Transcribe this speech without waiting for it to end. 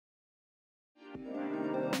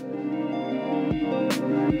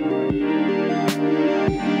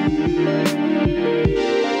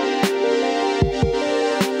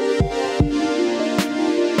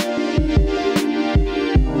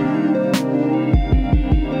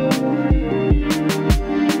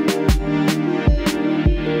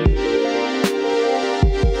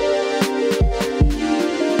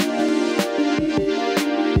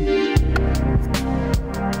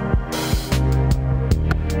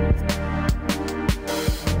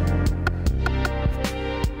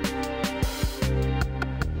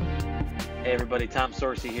everybody, Tom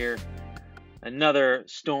Sorcy here. Another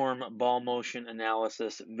storm ball motion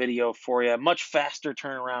analysis video for you. Much faster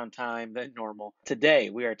turnaround time than normal. Today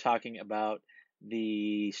we are talking about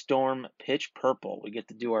the Storm Pitch Purple. We get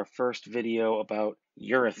to do our first video about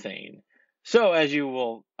urethane. So as you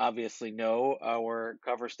will obviously know, our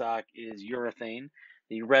cover stock is urethane,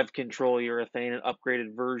 the Rev Control urethane, an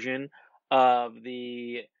upgraded version of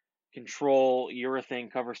the Control urethane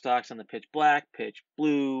cover stocks on the Pitch Black, Pitch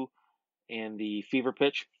Blue, and the Fever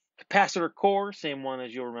Pitch. Capacitor core, same one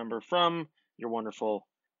as you'll remember from your wonderful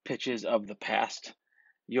pitches of the past.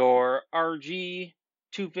 Your RG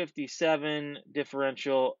 257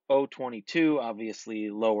 differential 022, obviously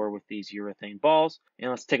lower with these urethane balls.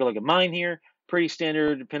 And let's take a look at mine here. Pretty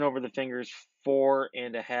standard pin over the fingers,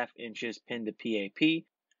 4.5 inches pin to PAP.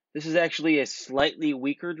 This is actually a slightly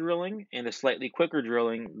weaker drilling and a slightly quicker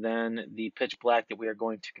drilling than the Pitch Black that we are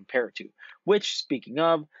going to compare it to. Which, speaking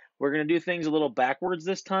of, we're going to do things a little backwards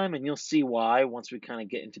this time, and you'll see why once we kind of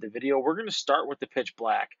get into the video. We're going to start with the Pitch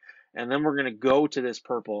Black, and then we're going to go to this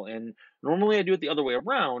purple. And normally I do it the other way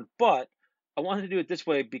around, but I wanted to do it this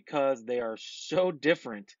way because they are so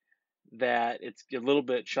different that it's a little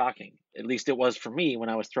bit shocking. At least it was for me when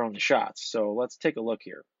I was throwing the shots. So let's take a look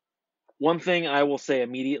here. One thing I will say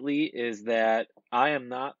immediately is that I am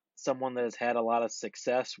not someone that has had a lot of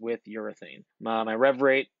success with urethane. My rev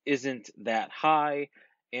rate isn't that high,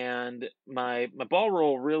 and my ball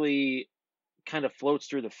roll really kind of floats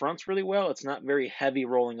through the fronts really well. It's not very heavy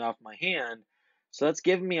rolling off my hand. So that's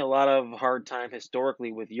given me a lot of hard time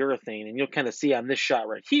historically with urethane. And you'll kind of see on this shot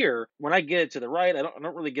right here, when I get it to the right, I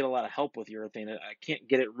don't really get a lot of help with urethane. I can't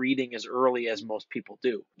get it reading as early as most people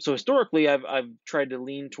do. So historically, I've tried to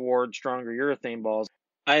lean toward stronger urethane balls.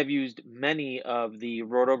 I have used many of the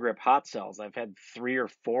Roto-Grip hot cells. I've had 3 or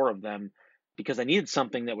 4 of them because I needed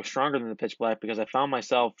something that was stronger than the Pitch Black, because I found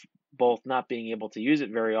myself both not being able to use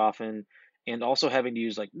it very often and also having to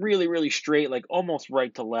use like really, really straight, like almost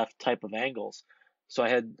right to left type of angles. So I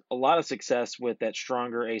had a lot of success with that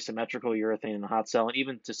stronger asymmetrical urethane in the hot cell, and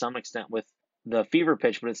even to some extent with the Fever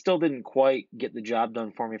Pitch, but it still didn't quite get the job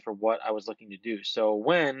done for me for what I was looking to do. So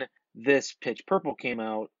when this Pitch Purple came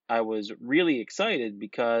out, I was really excited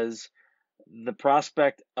because the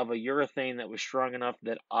prospect of a urethane that was strong enough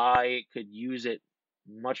that I could use it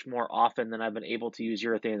much more often than I've been able to use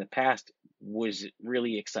urethane in the past was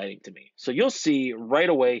really exciting to me. So you'll see right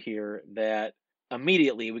away here that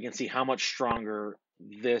immediately we can see how much stronger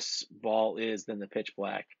this ball is than the Pitch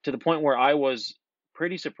Black, to the point where I was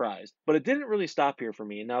pretty surprised. But it didn't really stop here for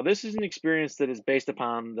me. Now, this is an experience that is based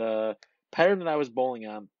upon the pattern that I was bowling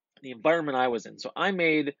on, the environment I was in. So I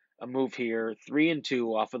made a move here, 3 and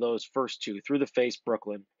 2 off of those first 2 through the face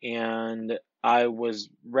Brooklyn, and I was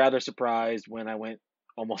rather surprised when I went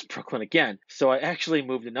almost Brooklyn again. So I actually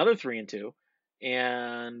moved another 3 and 2,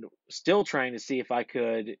 and still trying to see if I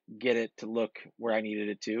could get it to look where I needed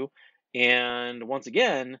it to. And once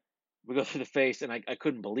again, we go through the face, and I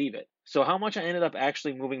couldn't believe it. So how much I ended up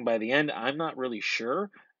actually moving by the end, I'm not really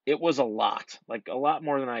sure. It was a lot, like a lot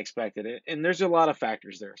more than I expected. And there's a lot of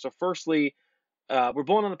factors there. So firstly, we're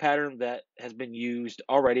bowling on the pattern that has been used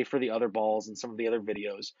already for the other balls and some of the other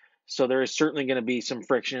videos. So there is certainly going to be some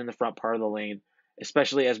friction in the front part of the lane,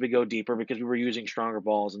 especially as we go deeper, because we were using stronger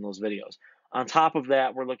balls in those videos. On top of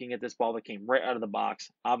that, we're looking at this ball that came right out of the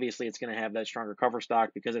box. Obviously, it's going to have that stronger cover stock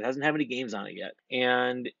because it hasn't had any games on it yet.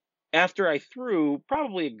 And after I threw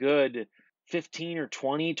probably a good 15 or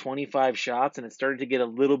 20, 25 shots, and it started to get a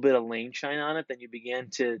little bit of lane shine on it, then you began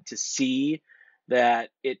to see that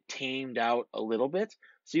it tamed out a little bit.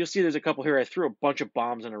 So you'll see there's a couple here. I threw a bunch of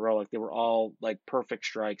bombs in a row, like they were all like perfect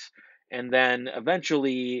strikes. And then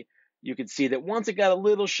eventually you could see that once it got a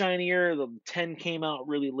little shinier, the 10 came out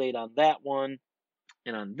really late on that one.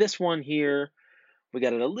 And on this one here, we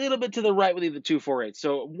got it a little bit to the right with the 248.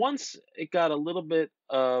 So once it got a little bit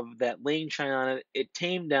of that lane shine on it, it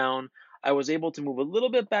tamed down. I was able to move a little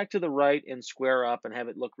bit back to the right and square up and have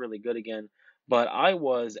it look really good again. But I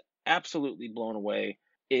was absolutely blown away.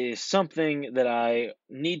 It is something that I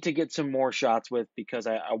need to get some more shots with because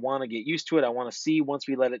I want to get used to it. I want to see, once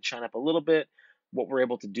we let it shine up a little bit, what we're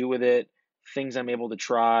able to do with it, things I'm able to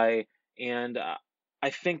try. And I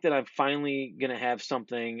think that I'm finally going to have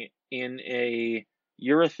something in a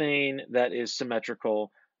urethane that is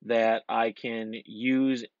symmetrical that I can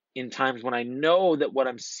use in times when I know that what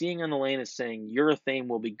I'm seeing on the lane is saying urethane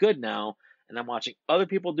will be good now, and I'm watching other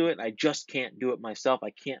people do it, and I just can't do it myself. I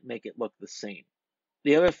can't make it look the same.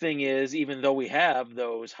 The other thing is, even though we have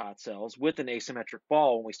those hot cells with an asymmetric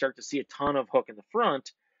ball, when we start to see a ton of hook in the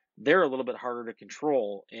front, they're a little bit harder to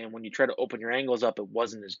control. And when you try to open your angles up, it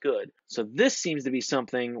wasn't as good. So this seems to be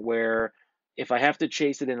something where If I have to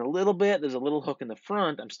chase it in a little bit, there's a little hook in the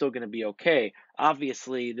front, I'm still going to be okay.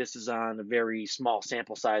 Obviously, this is on a very small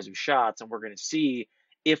sample size of shots, and we're going to see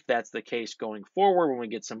if that's the case going forward when we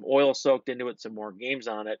get some oil soaked into it, some more games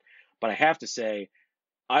on it. But I have to say,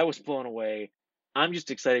 I was blown away. I'm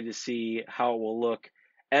just excited to see how it will look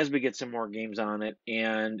as we get some more games on it.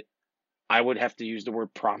 And I would have to use the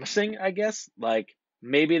word promising, I guess. Like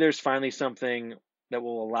maybe there's finally something that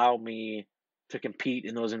will allow me to compete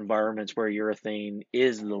in those environments where urethane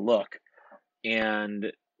is the look.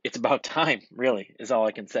 And it's about time, really, is all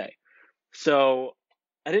I can say. So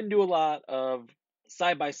I didn't do a lot of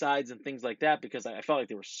side by sides and things like that because I felt like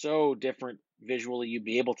they were so different visually. You'd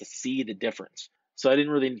be able to see the difference. So I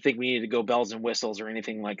didn't really think we needed to go bells and whistles or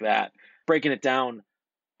anything like that. Breaking it down,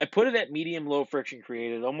 I put it at medium low friction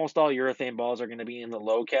created. Almost all urethane balls are going to be in the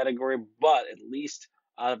low category, but at least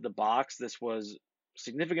out of the box, this was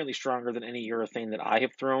significantly stronger than any urethane that I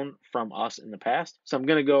have thrown from us in the past. So I'm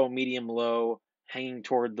going to go medium low, hanging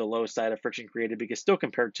toward the low side of friction created, because still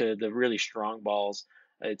compared to the really strong balls,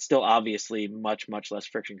 it's still obviously much, much less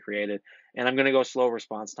friction created. And I'm going to go slow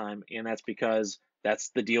response time, and that's because that's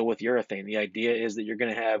the deal with urethane. The idea is that you're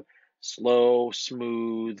going to have slow,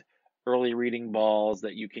 smooth, early reading balls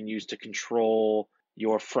that you can use to control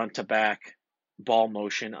your front to back ball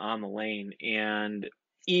motion on the lane. And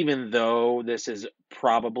even though this is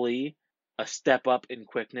probably a step up in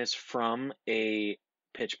quickness from a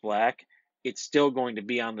pitch black, it's still going to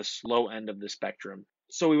be on the slow end of the spectrum.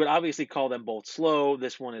 So we would obviously call them both slow.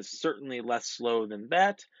 This one is certainly less slow than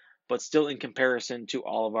that, but still in comparison to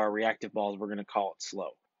all of our reactive balls, we're going to call it slow.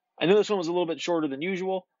 I know this one was a little bit shorter than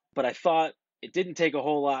usual, but I thought it didn't take a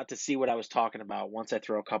whole lot to see what I was talking about once I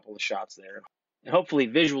throw a couple of shots there. And hopefully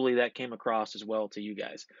visually that came across as well to you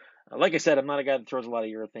guys. Like I said, I'm not a guy that throws a lot of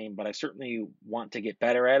urethane, but I certainly want to get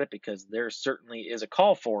better at it because there certainly is a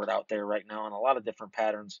call for it out there right now in a lot of different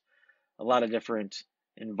patterns, a lot of different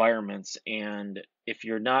environments. And if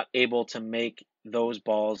you're not able to make those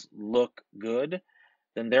balls look good,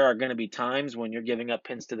 then there are going to be times when you're giving up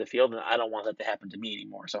pins to the field, and I don't want that to happen to me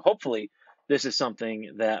anymore. So hopefully this is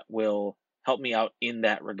something that will help me out in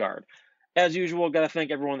that regard. As usual, got to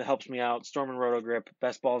thank everyone that helps me out. Storm and Roto Grip,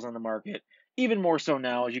 best balls on the market. Even more so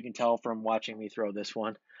now, as you can tell from watching me throw this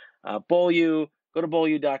one. BowlU, go to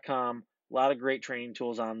bowlu.com. A lot of great training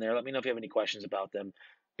tools on there. Let me know if you have any questions about them.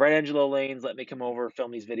 Bright Angelo Lanes, let me come over,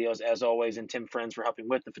 film these videos as always, and Tim Friends for helping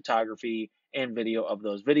with the photography and video of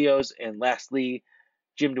those videos. And lastly,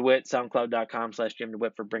 Jim DeWitt, soundcloud.com/Jim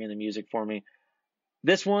DeWitt for bringing the music for me.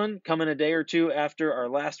 This one coming a day or two after our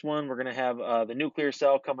last one. We're going to have the Nuclear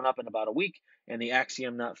Cell coming up in about a week, and the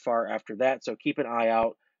Axiom not far after that. So keep an eye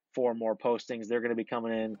out for more postings. They're going to be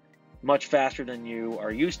coming in much faster than you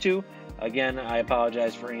are used to. Again, I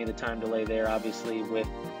apologize for any of the time delay there. Obviously, with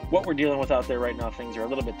what we're dealing with out there right now, things are a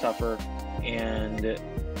little bit tougher, and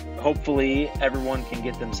hopefully everyone can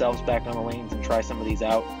get themselves back on the lanes and try some of these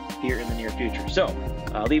out here in the near future. So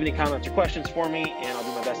leave any comments or questions for me, and I'll do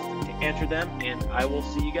my best to answer them, and I will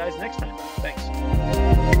see you guys next time.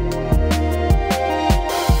 Thanks.